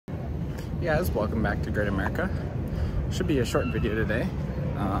Guys, welcome back to Great America. Should be a short video today.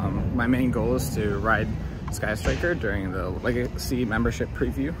 My main goal is to ride Sky Striker during the Legacy membership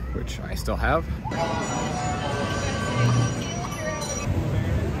preview, which I still have.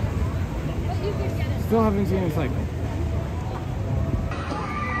 Still haven't seen a cycle.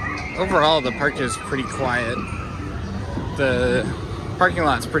 Overall, the park is pretty quiet. The parking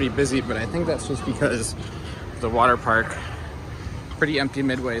lot's pretty busy, but I think that's just because the water park, pretty empty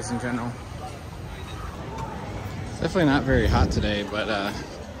midways in general. Definitely not very hot today, but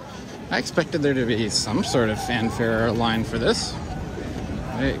I expected there to be some sort of fanfare or line for this.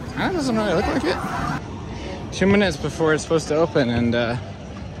 It kind of doesn't really look like it. 2 minutes before it's supposed to open, and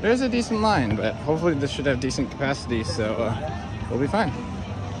there's a decent line, but hopefully this should have decent capacity, so we'll be fine.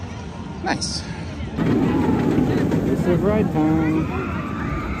 Nice. This is ride time.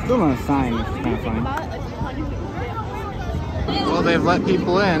 Still not a sign, which is kind of funny. Well, they've let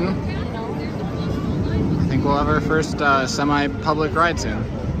people in. I think we'll have our first semi-public ride soon.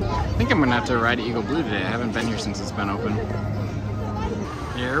 I think I'm gonna have to ride Eagle Blue today. I haven't been here since it's been open.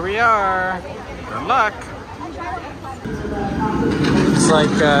 Here we are. Good luck. Looks like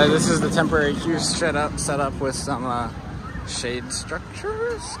this is the temporary queue set up with some shade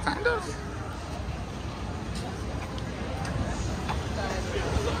structures, kind of.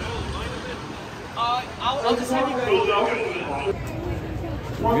 I'll just have you go.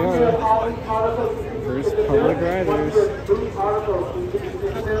 Here we are. First public riders.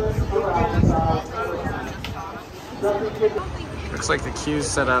 Looks like the queue's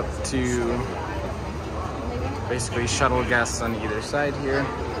set up to basically shuttle guests on either side here.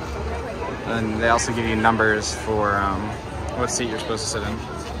 And they also give you numbers for what seat you're supposed to sit in.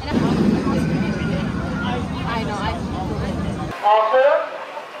 I know.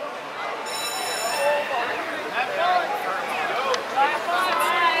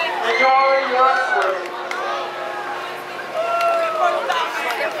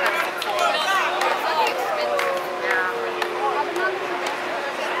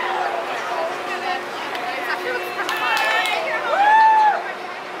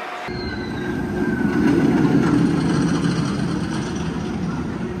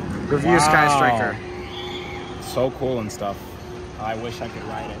 Review Sky Striker. So cool and stuff. I wish I could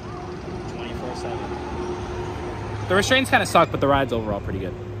ride it 24/7. The restraints kind of suck, but the ride's overall pretty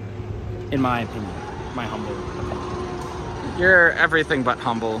good. In my opinion. My humble opinion. You're everything but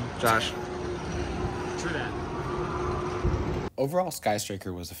humble, Josh. True that. Overall, Sky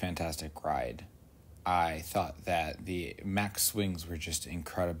Striker was a fantastic ride. I thought that the max swings were just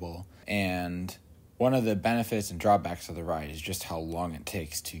incredible, and one of the benefits and drawbacks of the ride is just how long it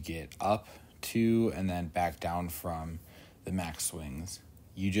takes to get up to and then back down from the max swings.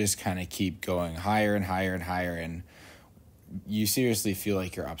 You just kind of keep going higher and higher and higher, and you seriously feel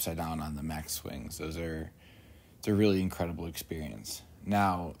like you're upside down on the max swings. It's a really incredible experience.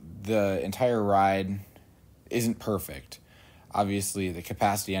 Now, the entire ride isn't perfect. Obviously, the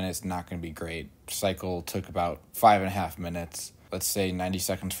capacity on it's not going to be great. Cycle took about 5.5 minutes. Let's say 90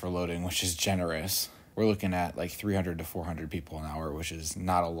 seconds for loading, which is generous. We're looking at like 300 to 400 people an hour, which is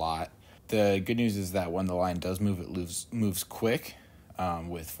not a lot. The good news is that when the line does move, it moves quick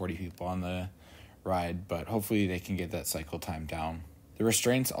with 40 people on the ride, but hopefully they can get that cycle time down. The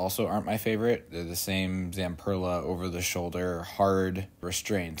restraints also aren't my favorite. They're the same Zamperla over-the-shoulder hard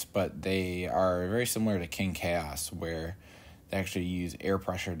restraints, but they are very similar to King Chaos, where they actually use air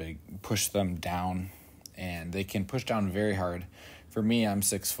pressure to push them down, and they can push down very hard. For me, I'm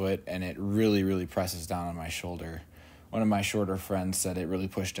 6 foot, and it really, really presses down on my shoulder. One of my shorter friends said it really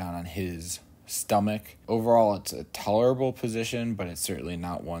pushed down on his stomach. Overall, it's a tolerable position, but it's certainly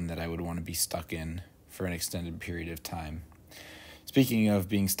not one that I would want to be stuck in for an extended period of time. Speaking of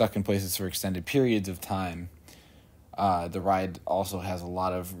being stuck in places for extended periods of time, the ride also has a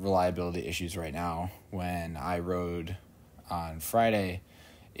lot of reliability issues right now. When I rode on Friday,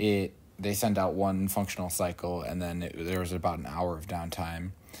 they sent out one functional cycle, and then there was about an hour of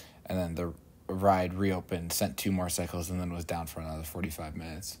downtime, and then the ride reopened, sent 2 more cycles, and then was down for another 45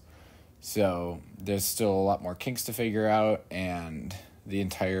 minutes. So there's still a lot more kinks to figure out, and the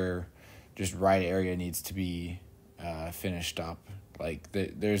entire just ride area needs to be finished up. Like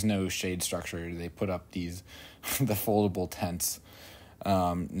there's no shade structure. They put up the foldable tents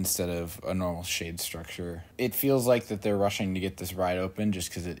instead of a normal shade structure. It feels like that they're rushing to get this ride open just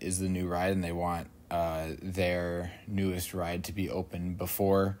because it is the new ride, and they want their newest ride to be open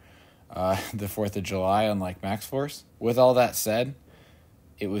before the 4th of July, unlike Max Force. With all that said,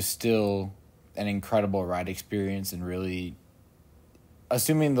 it was still an incredible ride experience, and really,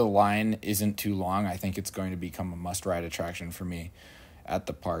 assuming the line isn't too long, I think it's going to become a must-ride attraction for me at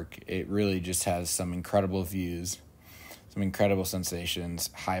the park. It really just has some incredible views, some incredible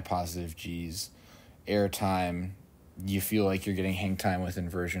sensations, high positive Gs, airtime. You feel like you're getting hang time with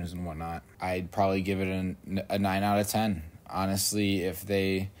inversions and whatnot. I'd probably give it a 9 out of 10. Honestly, if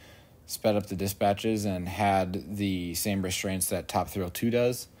they sped up the dispatches and had the same restraints that Top Thrill 2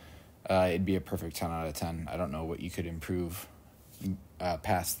 does, it'd be a perfect 10 out of 10. I don't know what you could improve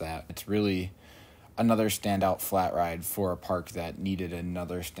past that. It's really another standout flat ride for a park that needed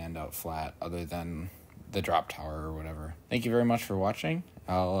another standout flat other than the drop tower or whatever. Thank you very much for watching.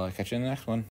 I'll catch you in the next one.